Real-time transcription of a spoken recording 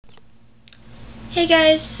Hey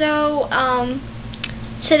guys, so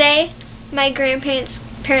today my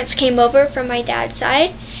parents came over from my dad's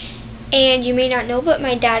side, and you may not know, but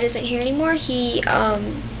my dad isn't here anymore.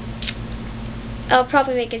 I'll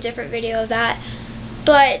probably make a different video of that.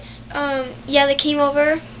 But yeah, they came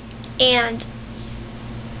over and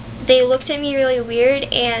they looked at me really weird,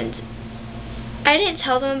 and I didn't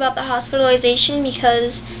tell them about the hospitalization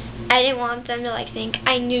because I didn't want them to think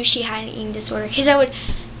I knew she had an eating disorder, because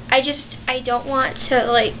I don't want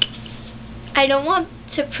to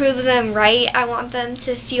prove them right. I want them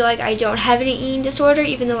to feel like I don't have an eating disorder,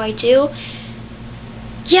 even though I do.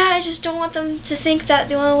 Yeah, I just don't want them to think that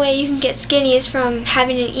the only way you can get skinny is from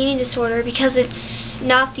having an eating disorder, because it's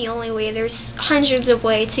not the only way. There's hundreds of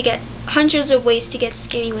ways to get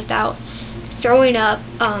skinny without throwing up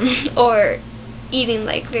or eating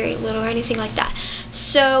very little or anything like that.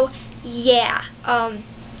 So yeah,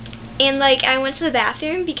 and I went to the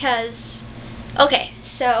bathroom because, okay,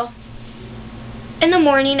 so in the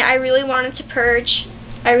morning I really wanted to purge.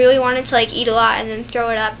 I really wanted to eat a lot and then throw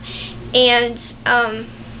it up, and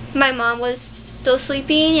my mom was still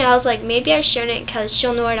sleeping, and I was like, maybe I shouldn't because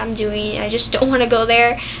she'll know what I'm doing. I just don't want to go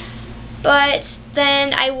there. But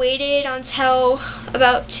then I waited until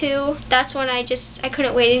about 2. That's when I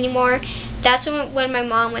couldn't wait anymore. That's when my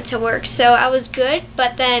mom went to work, so I was good.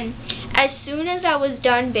 But then as soon as I was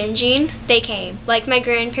done binging, they came. My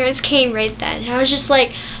grandparents came right then, and I was just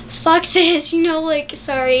like, fuck this,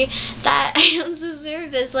 sorry, that I don't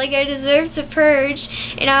deserve this. I deserve to purge.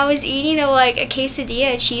 And I was eating a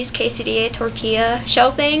quesadilla, a cheese quesadilla tortilla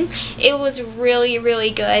shell thing. It was really,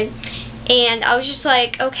 really good. And I was just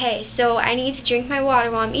like, okay, so I need to drink my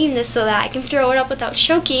water while I'm eating this so that I can throw it up without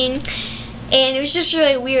choking. And it was just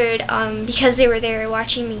really weird because they were there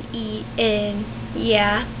watching me eat, and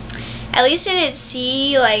yeah. At least I didn't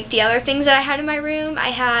see the other things that I had in my room.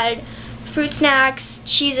 I had fruit snacks,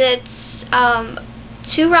 Cheez-Its,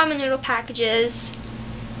 2 ramen noodle packages,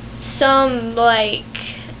 some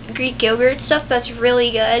Greek yogurt stuff that's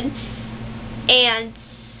really good, and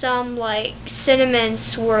some cinnamon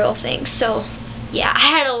swirl things. So yeah, I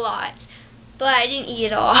had a lot, but I didn't eat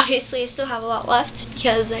it all. Obviously, I still have a lot left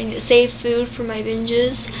because I need to save food for my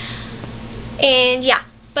binges. And yeah,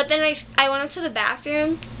 but then I went up to the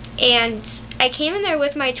bathroom, and I came in there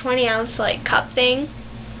with my 20-ounce cup thing.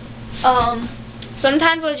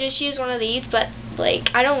 Sometimes I'll just use one of these, but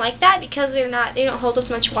I don't like that because they don't hold as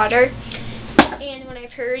much water. And when I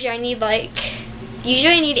purge, I need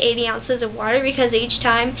usually I need 80 ounces of water, because each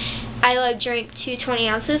time I drink 2 20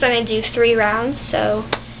 ounces and I do 3 rounds. So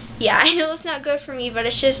yeah, I know it's not good for me, but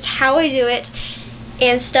it's just how I do it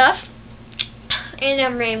and stuff. And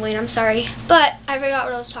I'm rambling, I'm sorry, but I forgot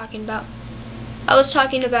what I was talking about. I was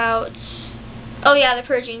talking about, oh yeah, the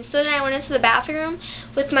purging. So then I went into the bathroom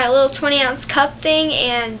with my little 20-ounce cup thing,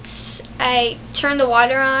 and I turned the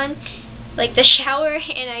water on, the shower,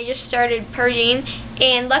 and I just started purging.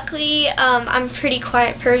 And luckily, I'm a pretty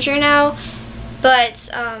quiet purger now, but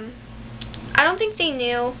I don't think they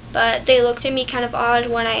knew, but they looked at me kind of odd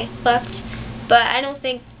when I left. But I don't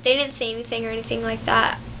think, they didn't say anything or anything like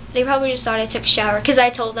that. They probably just thought I took a shower, because I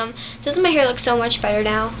told them, doesn't my hair look so much better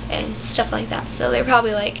now, and stuff like that. So they're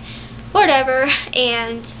probably like, whatever.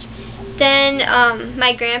 And then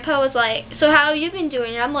my grandpa was like, so how have you been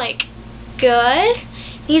doing? And I'm like, good.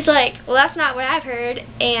 He's like, well, that's not what I've heard.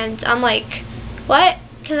 And I'm like, what?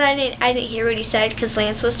 Because I didn't hear what he said, because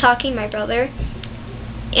Lance was talking, my brother.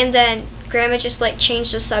 And then Grandma just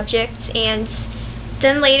changed the subject. And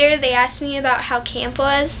then later they asked me about how camp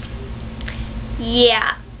was.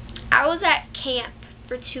 Yeah, I was at camp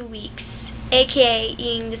for 2 weeks, aka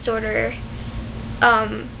eating disorder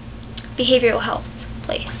behavioral health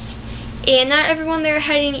place. And not everyone there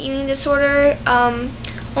had an eating disorder.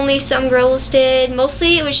 Only some girls did.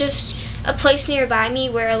 Mostly it was just a place nearby me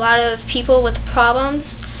where a lot of people with problems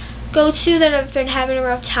go to that have been having a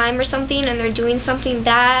rough time or something, and they're doing something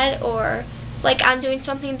bad, or I'm doing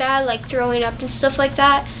something bad, throwing up and stuff like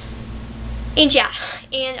that. And yeah,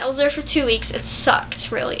 and I was there for 2 weeks. It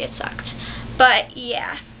sucked, really, it sucked. But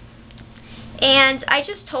yeah. And I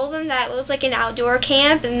just told them that it was an outdoor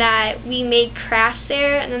camp, and that we made crafts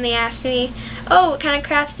there. And then they asked me, oh, what kind of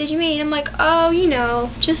crafts did you make? And I'm like, oh,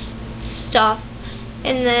 just stuff.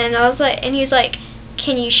 And then I was like, and he's like,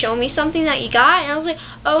 can you show me something that you got? And I was like,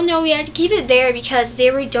 oh no, we had to keep it there because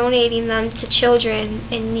they were donating them to children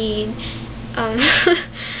in need.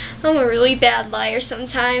 I'm a really bad liar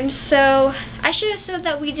sometimes, so I should have said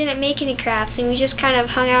that we didn't make any crafts, and we just kind of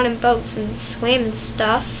hung out in boats and swam and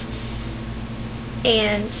stuff.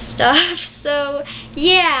 So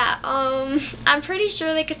yeah, I'm pretty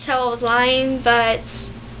sure they could tell I was lying, but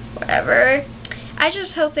whatever. I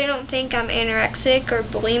just hope they don't think I'm anorexic or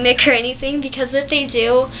bulimic or anything, because if they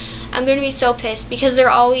do, I'm going to be so pissed, because they're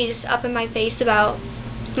always up in my face about,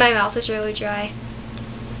 my mouth is really dry,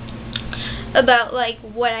 about like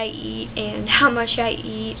what I eat and how much I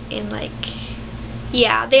eat, and like,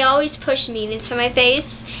 yeah, they always push meat into my face.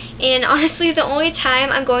 And honestly, the only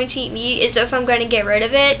time I'm going to eat meat is if I'm going to get rid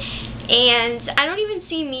of it. And I don't even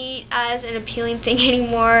see meat as an appealing thing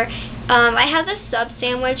anymore. I have this sub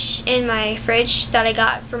sandwich in my fridge that I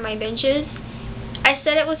got for my binges. I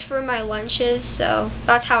said it was for my lunches, so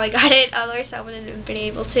that's how I got it. Otherwise, I wouldn't have been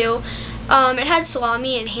able to. It had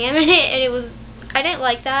salami and ham in it, and I didn't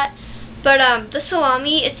like that. But the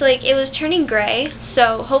salami, it's like it was turning gray.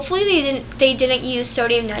 So hopefully they didn't use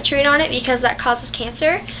sodium nitrate on it, because that causes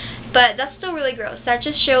cancer. But that's still really gross. That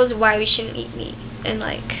just shows why we shouldn't eat meat. And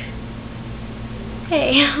like,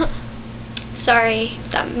 hey, sorry,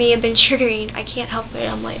 that may have been triggering. I can't help it.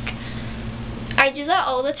 I'm like, I do that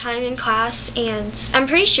all the time in class, and I'm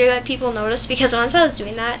pretty sure that people notice, because once I was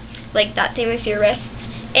doing that, like that thing with your wrist,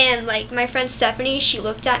 and like my friend Stephanie, she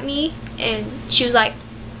looked at me and she was like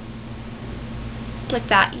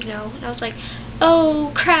that, you know, and I was like,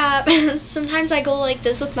 oh crap. Sometimes I go like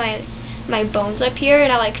this with my bones up here,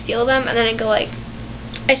 and I like feel them, and then I go like,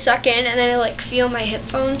 I suck in, and then I like feel my hip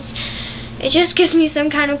bones. It just gives me some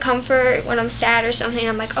kind of comfort when I'm sad or something.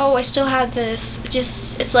 I'm like, oh, I still have this.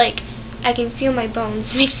 It's like I can feel my bones.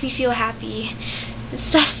 It makes me feel happy and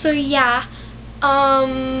stuff. So yeah,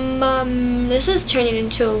 this is turning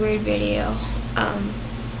into a weird video.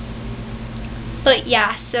 But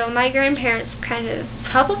yeah, so my grandparents kind of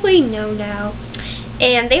probably know now,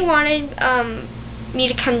 and they wanted me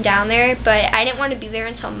to come down there, but I didn't want to be there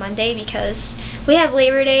until Monday, because we have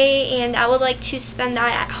Labor Day, and I would like to spend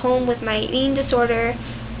that at home with my eating disorder,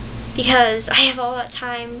 because I have all that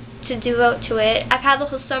time to devote to it. I've had the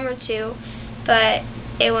whole summer too, but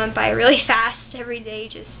it went by really fast every day,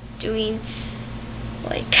 just doing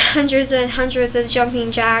like hundreds and hundreds of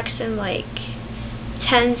jumping jacks and like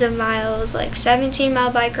tens of miles, like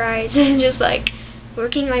 17-mile bike rides, and just like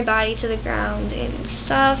working my body to the ground and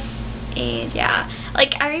stuff. And yeah,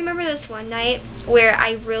 like I remember this one night where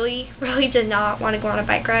I really did not want to go on a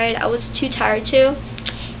bike ride. I was too tired to,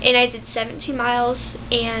 and I did 17 miles,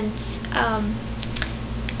 and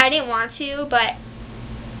I didn't want to, but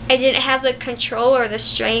I didn't have the control or the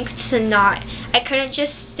strength to not. I couldn't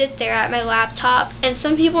just sit there at my laptop. And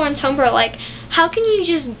some people on Tumblr are like, how can you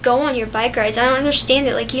just go on your bike rides? I don't understand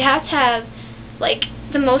it. Like, you have to have like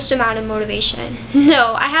the most amount of motivation.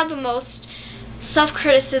 No, I have the most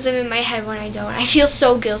self-criticism in my head when I don't. I feel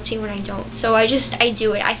so guilty when I don't. So I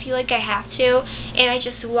do it. I feel like I have to, and I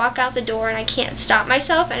just walk out the door and I can't stop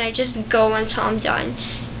myself, and I just go until I'm done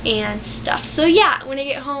and stuff. So yeah, when I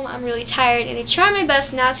get home, I'm really tired, and I try my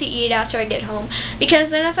best not to eat after I get home, because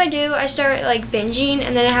then if I do, I start like binging,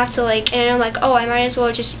 and then I have to like, and I'm like, oh, I might as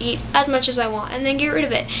well just eat as much as I want and then get rid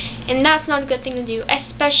of it. And that's not a good thing to do,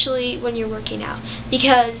 especially when you're working out,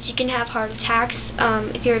 because you can have heart attacks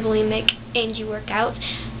if you're bulimic and you work out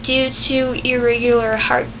due to irregular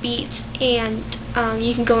heartbeats, and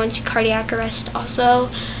you can go into cardiac arrest also.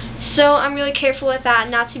 So I'm really careful with that,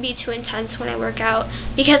 not to be too intense when I work out,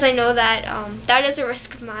 because I know that that is a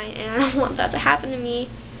risk of mine, and I don't want that to happen to me.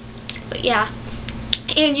 But yeah.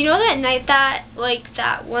 And you know that night that, like,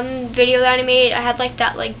 that one video that I made, I had like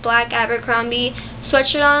that like black Abercrombie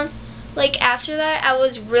sweatshirt on? Like, after that, I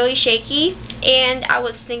was really shaky, and I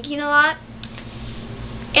was thinking a lot,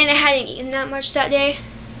 and I hadn't eaten that much that day.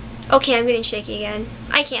 Okay, I'm getting shaky again.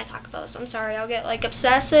 I can't talk about this. I'm sorry. I'll get like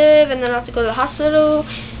obsessive, and then I'll have to go to the hospital.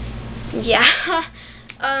 Yeah.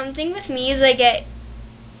 Thing with me is I get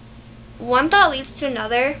one thought leads to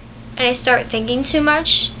another, and I start thinking too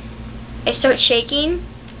much. I start shaking,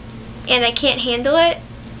 and I can't handle it.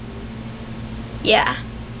 Yeah.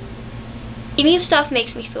 Eating stuff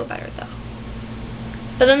makes me feel better though.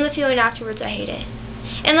 But then the feeling afterwards, I hate it.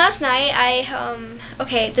 And last night,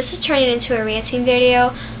 okay, this is turning into a ranting video.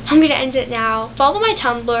 I'm going to end it now. Follow my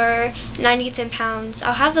Tumblr, 90th in Pounds.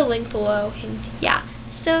 I'll have the link below, and yeah.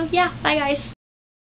 So, yeah, bye guys.